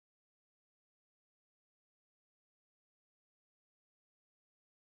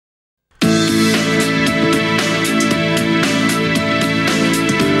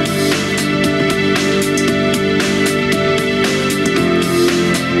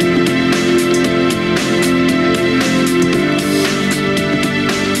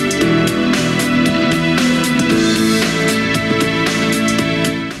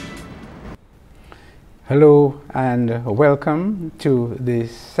and welcome to the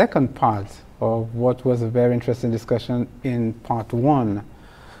second part of what was a very interesting discussion in part one.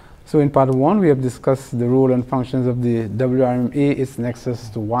 So in part one, we have discussed the role and functions of the WRMA, its nexus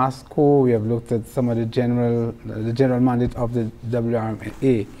to WASCO. We have looked at some of the general mandate of the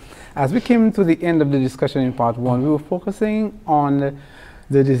WRMA. As we came to the end of the discussion in part one, we were focusing on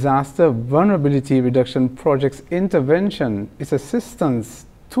the Disaster Vulnerability Reduction Project's intervention, its assistance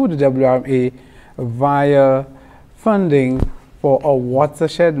to the WRMA via funding for a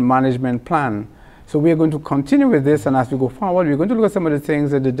watershed management plan. So we are going to continue with this, and as we go forward, we're going to look at some of the things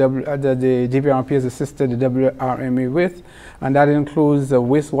that the DVRP has assisted the WRMA with, and that includes a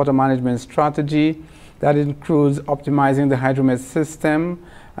wastewater management strategy, that includes optimizing the hydromet system,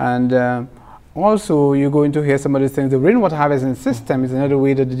 and also you're going to hear some of the things. The rainwater harvesting system is another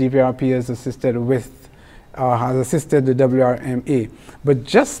way that the DVRP has assisted with, has assisted the WRMA. But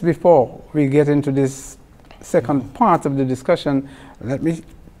just before we get into this second part of the discussion, let me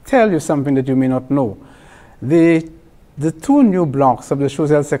tell you something that you may not know. The two new blocks of the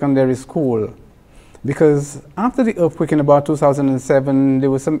Choiseul Secondary School, because after the earthquake in about 2007, there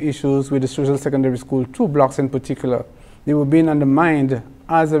were some issues with the Choiseul Secondary School, two blocks in particular. They were being undermined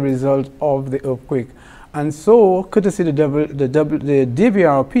as a result of the earthquake. And so, courtesy the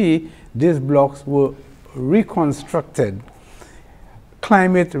DVRP, these blocks were reconstructed,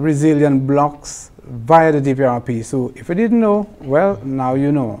 climate resilient blocks via the DVRP. So if you didn't know, well, now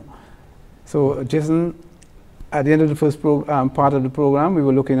you know. So Jason, at the end of the first part of the program, we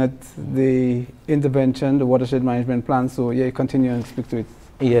were looking at the intervention, the watershed management plan. So yeah, continue and speak to it.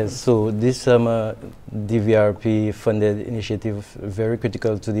 Yes, so this DVRP funded initiative very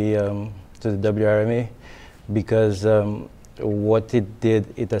critical to the WRMA, because what it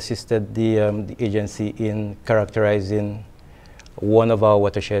did, it assisted the agency in characterizing one of our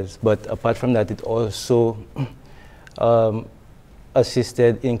watersheds. But apart from that, it also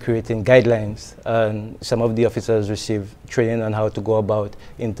assisted in creating guidelines, and some of the officers received training on how to go about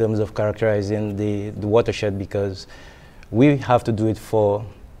in terms of characterizing the watershed, because we have to do it for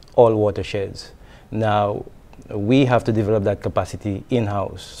all watersheds. Now, we have to develop that capacity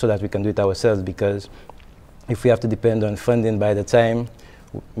in-house so that we can do it ourselves, because if we have to depend on funding, by the time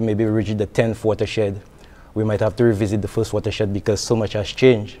maybe we reach the 10th watershed, we might have to revisit the first watershed because so much has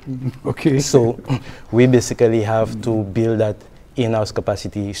changed. Okay. So we basically have to build that in-house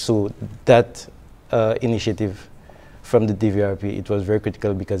capacity. So that initiative from the DVRP, it was very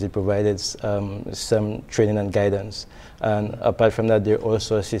critical because it provided some training and guidance. And apart from that, they're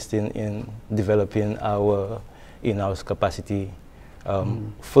also assisting in developing our in-house capacity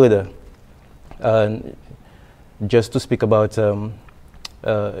further. And just to speak about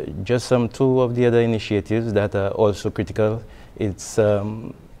just two of the other initiatives that are also critical, it's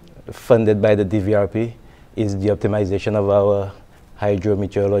funded by the DVRP, is the optimization of our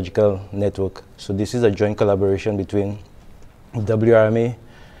hydrometeorological network. So this is a joint collaboration between WRMA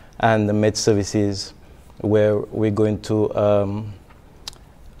and the Met Services, where we're going to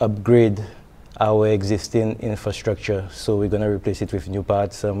upgrade our existing infrastructure. So we're going to replace it with new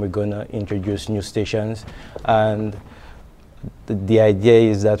parts, and we're going to introduce new stations. And the idea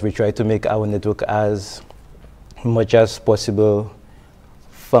is that we try to make our network as much as possible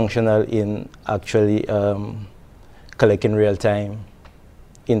functional in actually collecting real-time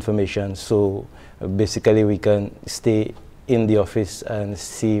information. So basically we can stay in the office and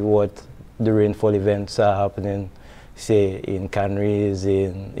see what the rainfall events are happening, say in Canries,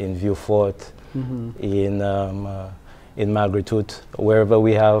 in Vieux Fort, in Margaret Hoot, wherever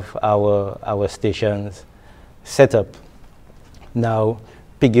we have our stations set up. Now,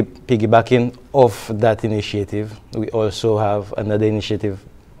 piggybacking off that initiative, we also have another initiative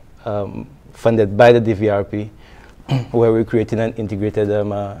funded by the DVRP, where we're creating an integrated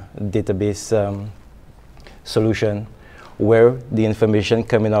database solution, where the information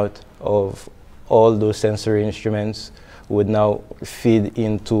coming out of all those sensory instruments would now feed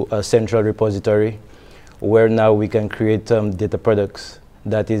into a central repository, where now we can create data products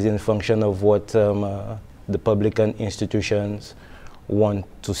that is in function of what the public and institutions want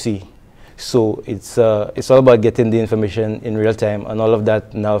to see. So it's all about getting the information in real time, and all of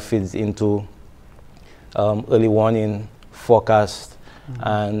that now feeds into early warning, forecast,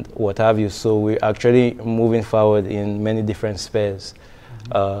 and what have you. So we're actually moving forward in many different spheres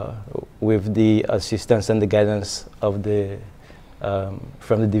with the assistance and the guidance of the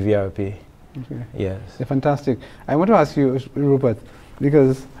from the DVRP. Okay. Yes. Yeah, fantastic. I want to ask you, Rupert,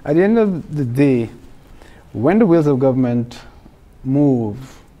 because at the end of the day, when the wheels of government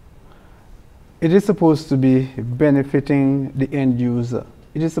move, it is supposed to be benefiting the end user.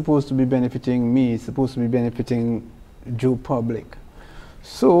 it is supposed to be benefiting me, it's supposed to be benefiting Joe public.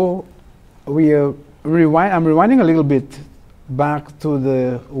 So we are I'm rewinding a little bit back to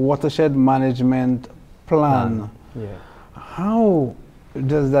the watershed management plan. Yeah. How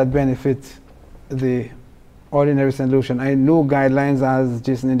does that benefit the ordinary St. Lucian? I know guidelines, as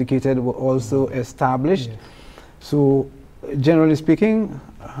Jason indicated, were also established. Yes. So generally speaking,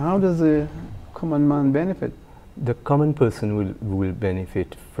 how does the common man benefit? The common person will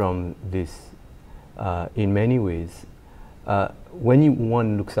benefit from this in many ways. When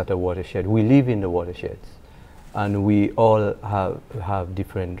one looks at a watershed, we live in the watersheds, and we all have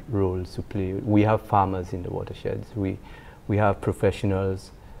different roles to play. We have farmers in the watersheds. We have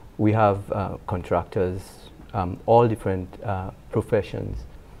professionals. We have contractors. All different professions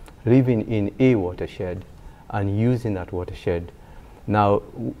living in a watershed and using that watershed. Now,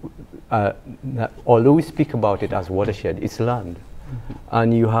 although we speak about it as watershed, it's land.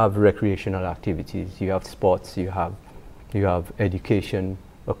 And you have recreational activities, you have sports, you have education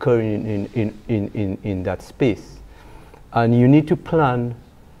occurring in that space. And you need to plan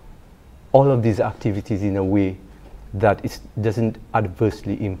all of these activities in a way that it doesn't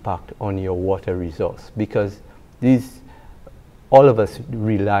adversely impact on your water resource, because all of us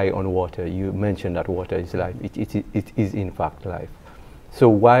rely on water. You mentioned that water is life. It is in fact life. So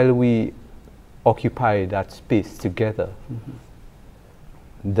while we occupy that space together,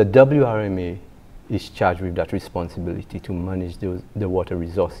 the WRMA is charged with that responsibility to manage the water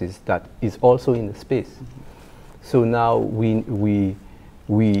resources that is also in the space. So now we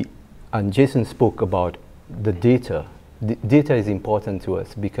and Jason spoke about the data. The data is important to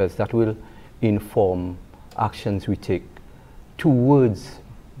us because that will inform actions we take towards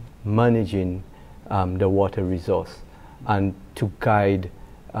managing the water resource, and to guide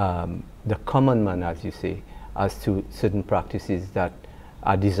the common man, as you say, as to certain practices that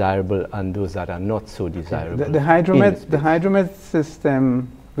are desirable and those that are not so desirable. The hydromet system,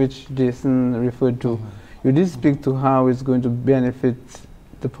 which Jason referred to, you did speak to how it's going to benefit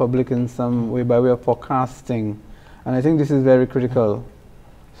the public in some way by way of forecasting, and I think this is very critical.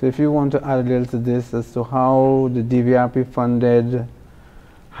 So if you want to add a little to this as to how the DVRP funded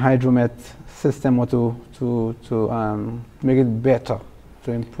hydromet system, or to make it better,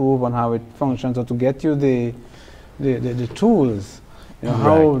 to improve on how it functions, or to get you the tools. You know,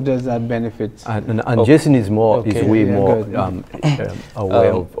 how does that benefit? And Jason is way more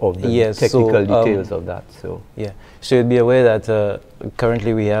aware of the technical details of that. So yeah, so you'd be aware that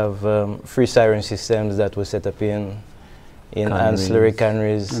currently we have 3 siren systems that were set up in ancillary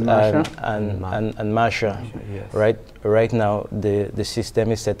canneries and Marsha. Yes. Right now the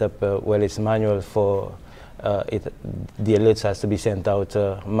system is set up, well, it's manual for the alerts has to be sent out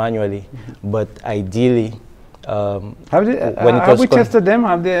manually, but ideally have we tested them?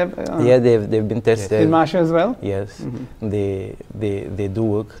 Have they? Yeah, they've been tested. In Marsha as well? Yes, they do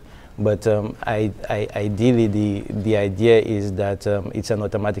work. But ideally, the idea is that it's an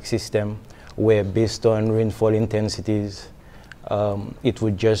automatic system where, based on rainfall intensities, it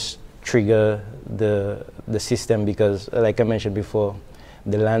would just trigger the system, because, like I mentioned before,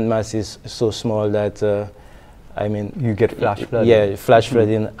 the landmass is so small that I mean, you get flash flooding. Yeah, flash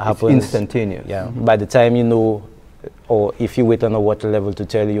flooding happens. It's instantaneous. Yeah. By the time you know, or if you wait on a water level to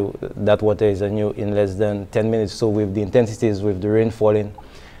tell you that water is on you in less than 10 minutes, so with the intensities, with the rain falling,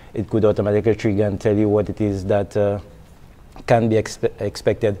 it could automatically trigger and tell you what it is that can be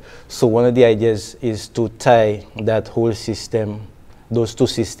expected. So one of the ideas is to tie that whole system, those 2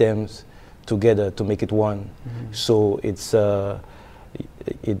 systems, together to make it one. So it's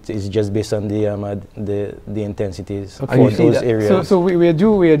it is just based on the intensities for those areas. So we are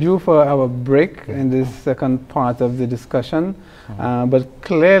due for our break in this second part of the discussion, but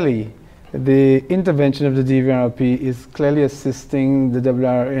clearly the intervention of the DVRP is clearly assisting the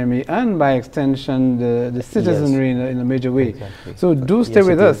WRMA and by extension the citizenry in a major way. Exactly. So do stay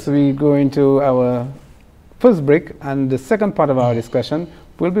with us. We go into our first break, and the second part of our discussion.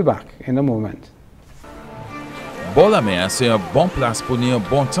 We'll be back in a moment. WRMA, c'est un bon place pour un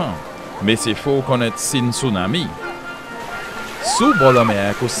bon temps, mais c'est faut connaître sin tsunami. Sous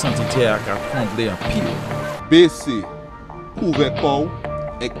WRMA, qu'on senti terre qui a tremblé en pile. Baissé, couvert corps,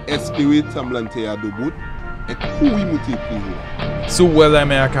 et espérer trembler à debout, et courir monter plus haut. Sous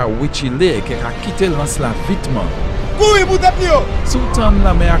WRMA, qui a witchilé, qui a quitté l'ensla vitement. Courir monter plus haut. Sous temps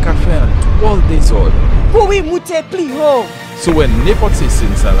la mer qui a fait un toile désordre. Courir monter plus haut. Sous n'importe ces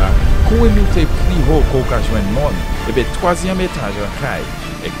signes ça là, courir monter plus haut qu'on a joint le monde, et bien 3e étage en caille,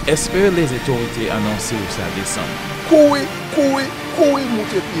 et espérer les autorités annoncer où ça descend. Courir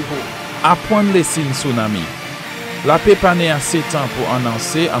monter plus haut. Apprendre les signes tsunami. la paix pas né assez temps pour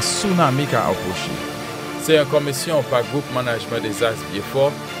annoncer un tsunami qui a approché. C'est une commission par groupe management des astres bien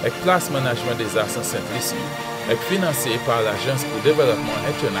fort et place management des astres Saint-Lucie et financé par l'Agence pour développement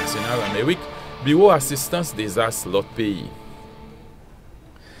international Amérique, Bureau assistance des astres l'autre pays.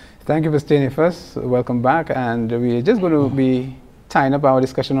 Thank you for staying with us. Welcome back, and we're just going to be tying up our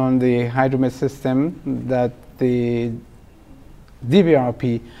discussion on the hydromet system that the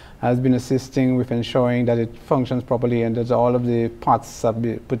DVRP has been assisting with ensuring that it functions properly and that all of the parts are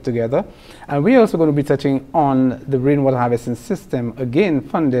put together. And we're also going to be touching on the rainwater harvesting system, again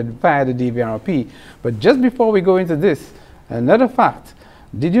funded via the DVRP. But just before we go into this, another fact.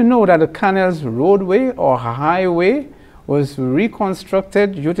 Did you know that the canal's roadway or highway was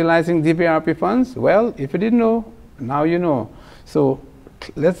reconstructed utilizing DVRP funds? Well, if you didn't know, now you know. So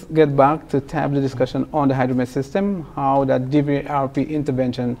let's get back to tab the discussion on the hydromet system, how that DVRP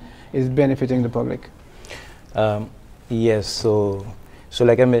intervention is benefiting the public. Yes, so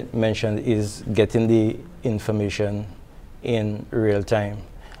like I mentioned, is getting the information in real time,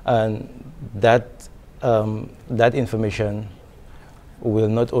 and that that information will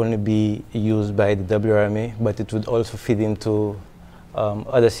not only be used by the WRMA, but it would also feed into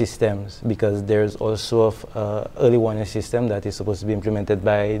other systems, because there's also an early warning system that is supposed to be implemented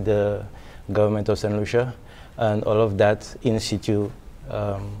by the government of St. Lucia, and all of that in situ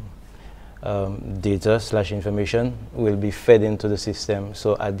data/information will be fed into the system.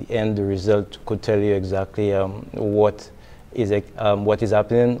 So at the end, the result could tell you exactly what is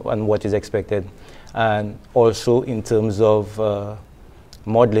happening and what is expected. And also in terms of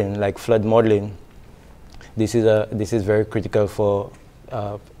modeling, like flood modeling, this is very critical for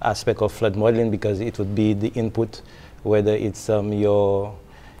aspect of flood modeling, because it would be the input, whether it's your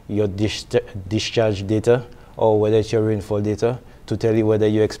discharge data or whether it's your rainfall data, to tell you whether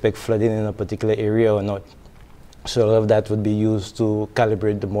you expect flooding in a particular area or not. So all of that would be used to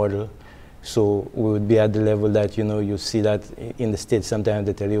calibrate the model. So we would be at the level that, you know, you see that in the States sometimes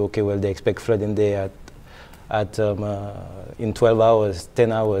they tell you, okay, well, they expect flooding there in 12 hours,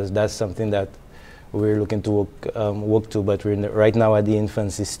 10 hours. That's something that we're looking to work to, but we're right now at the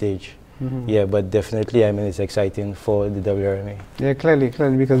infancy stage. Mm-hmm. Yeah, but definitely, I mean, it's exciting for the WRMA. Yeah, clearly,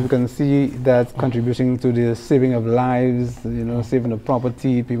 because we can see that contributing to the saving of lives, you know, saving of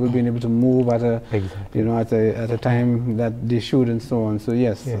property, people being able to move at a, you know, at a time that they should, and so on. So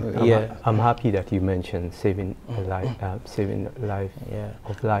yes, I'm happy that you mentioned saving life,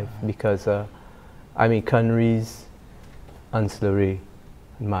 of life, because I mean, Conries, Ancillary,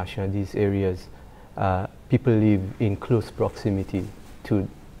 and Marshall, these areas, people live in close proximity to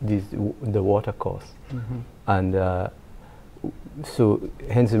the water course. Mm-hmm. And so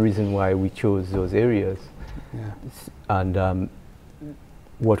hence the reason why we chose those areas. Yeah. And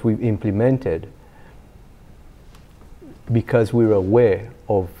what we've implemented, because we're aware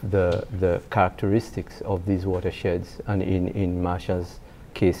of the characteristics of these watersheds, and in Marshall's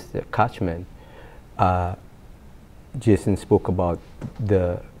case, the catchment, Jason spoke about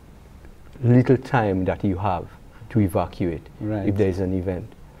the little time that you have to evacuate if there is an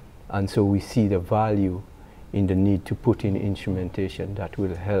event. And so we see the value in the need to put in instrumentation that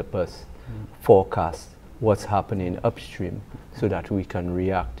will help us forecast what's happening upstream, so that we can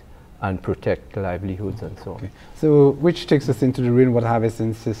react and protect livelihoods and so on. So which takes us into the rainwater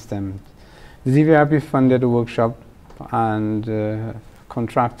harvesting system. The DVRP funded a workshop, and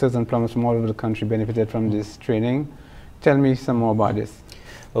contractors and plumbers from all over the country benefited from this training. Tell me some more about this.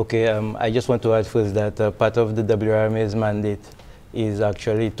 Okay, I just want to add first that part of the WRMA's mandate is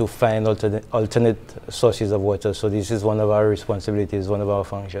actually to find alternate sources of water. So this is one of our responsibilities, one of our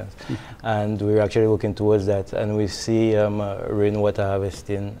functions. And we're actually working towards that. And we see rainwater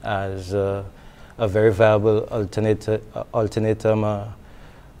harvesting as a very viable alternate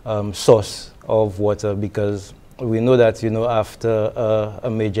source of water, because we know that, you know, after a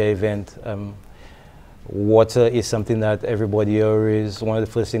major event, water is something that everybody always, one of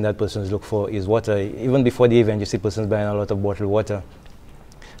the first things that persons look for is water. Even before the event, you see persons buying a lot of bottled water.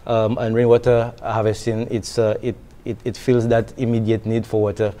 And rainwater harvesting, it fills that immediate need for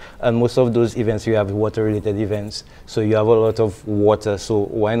water. And most of those events, you have water-related events. So you have a lot of water. So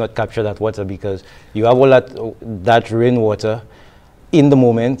why not capture that water? Because you have all that rainwater in the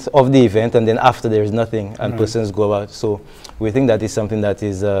moment of the event, and then after there is nothing, and persons go out. So we think that is something that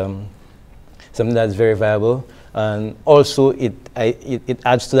is something that's very viable, and also it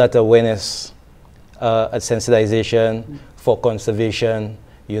adds to that awareness, a sensitization for conservation,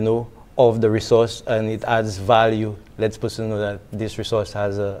 you know, of the resource, and it adds value. Lets persons know that this resource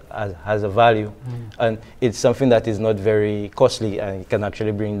has a value, and it's something that is not very costly, and it can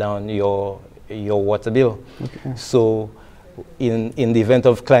actually bring down your your water bill. Okay. So in the event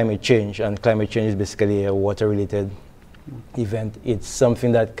of climate change, and climate change is basically a water-related event, it's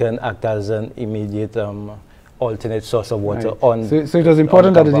something that can act as an immediate alternate source of water on. So it was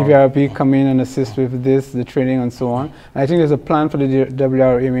important that the compound. DVRP come in and assist with this, the training and so on. And I think there's a plan for the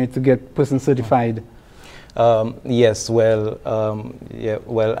WRMA to get person certified. Yes, well,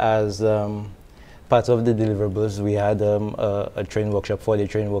 as part of the deliverables, we had a training workshop, 4-day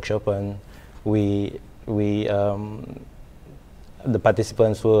training workshop, and the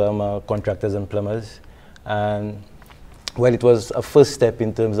participants were contractors and plumbers. And well, it was a first step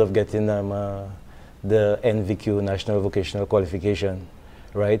in terms of getting the NVQ, National Vocational Qualification,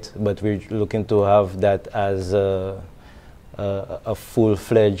 right? But we're looking to have that as a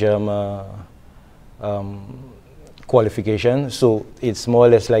full-fledged qualification. So it's more or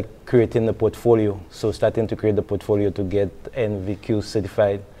less like creating a portfolio. So starting to create the portfolio to get NVQ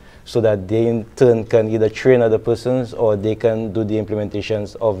certified, so that they in turn can either train other persons or they can do the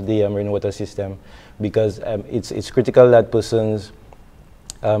implementations of the rainwater system, because it's critical that persons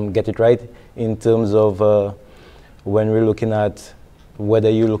get it right in terms of when we're looking at whether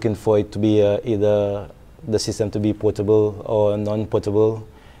you're looking for it to be either the system to be potable or non-potable,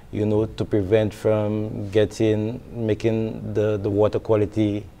 you know, to prevent from making the water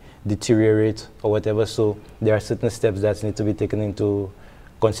quality deteriorate or whatever. So there are certain steps that need to be taken into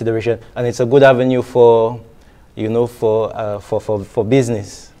consideration, and it's a good avenue for, you know, for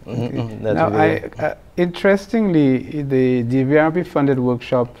business. Okay. Now, interestingly, the DVRP funded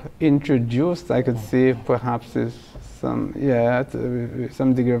workshop introduced, I could say, perhaps is some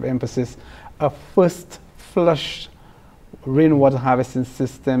degree of emphasis, a first flush rainwater harvesting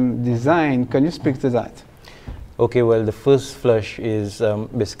system design. Can you speak to that? Okay, well, the first flush is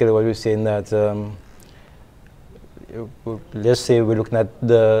basically what we're saying that let's say we're looking at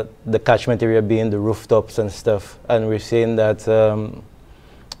the catchment area being the rooftops and stuff, and we're saying that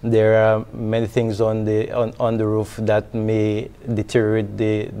there are many things on the roof that may deteriorate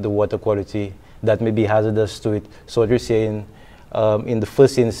the water quality, that may be hazardous to it. So what you're saying, in the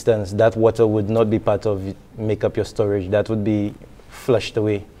first instance, that water would not be part of make up your storage. That would be flushed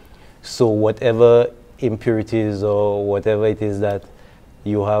away. So whatever impurities or whatever it is that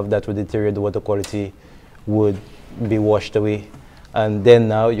you have that would deteriorate the water quality would be washed away, and then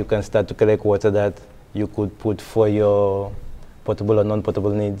now you can start to collect water that you could put for your potable or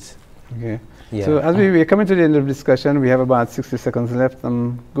non-potable needs. Okay. Yeah. So as we're coming to the end of the discussion, we have about 60 seconds left.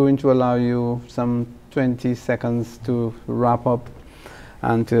 I'm going to allow you some 20 seconds to wrap up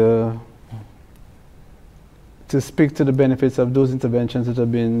and to speak to the benefits of those interventions that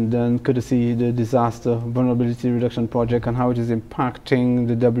have been done courtesy the Disaster Vulnerability Reduction Project and how it is impacting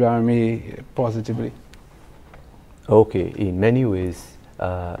the WRMA positively. Okay, in many ways,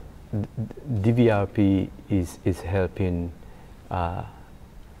 DVRP is helping the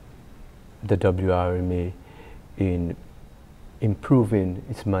WRMA in improving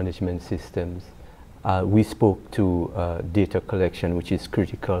its management systems. We spoke to data collection, which is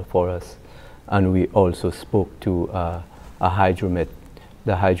critical for us, and we also spoke to the hydromet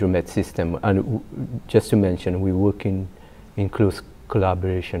system. And just to mention, we work in close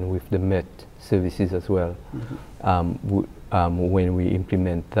collaboration with the Met services as well, when we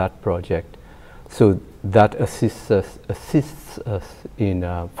implement that project. So that assists us in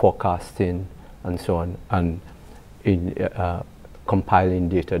forecasting and so on, and in compiling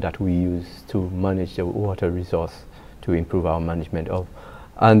data that we use to manage the water resource to improve our management of.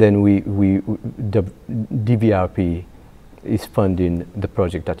 And then the DVRP is funding the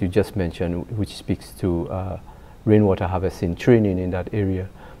project that you just mentioned, which speaks to rainwater harvesting training in that area.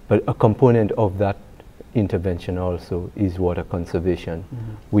 But a component of that intervention also is water conservation,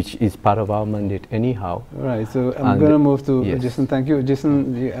 which is part of our mandate anyhow. All right, so I'm going to move to Jason. Thank you.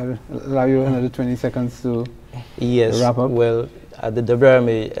 Jason, I'll allow you another 20 seconds to wrap up. Well, at the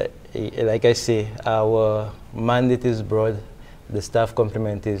WRMA, like I say, our mandate is broad, the staff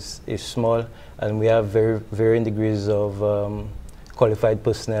complement is small, and we have varying degrees of qualified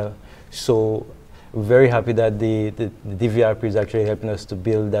personnel. So very happy that the DVRP is actually helping us to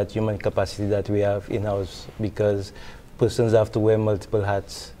build that human capacity that we have in-house, because persons have to wear multiple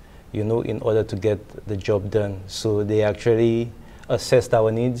hats, you know, in order to get the job done. So they actually assessed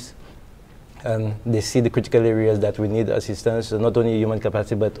our needs, and they see the critical areas that we need assistance, so not only human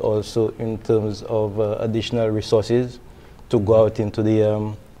capacity, but also in terms of additional resources to go out into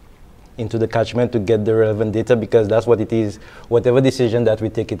the catchment to get the relevant data, because that's what it is. Whatever decision that we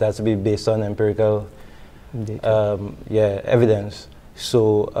take, it has to be based on empirical evidence.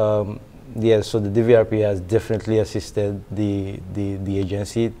 So Yes, so the DVRP has definitely assisted the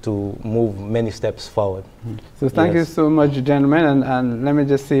agency to move many steps forward. So thank you so much, gentlemen, and let me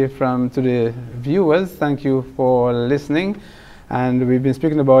just say to the viewers, thank you for listening. And we've been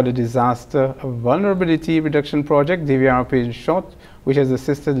speaking about the Disaster Vulnerability Reduction Project, DVRP in short, which has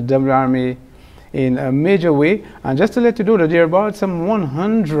assisted the WRMA in a major way. And just to let you know that there are about some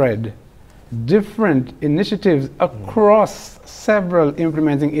 100 different initiatives across several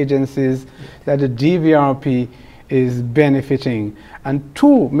implementing agencies that the DVRP is benefiting. And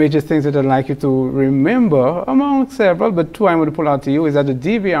two major things that I'd like you to remember, among several, but two I'm going to pull out to you, is that the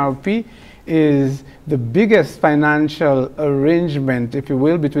DVRP is the biggest financial arrangement, if you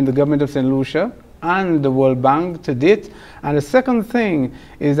will, between the government of St. Lucia and the World Bank to date. And the second thing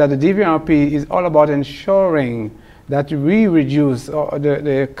is that the DVRP is all about ensuring that we reduce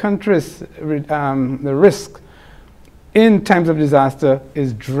the country's the risk in times of disaster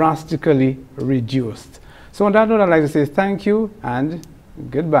is drastically reduced. So on that note, I'd like to say thank you and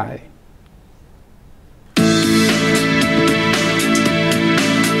goodbye.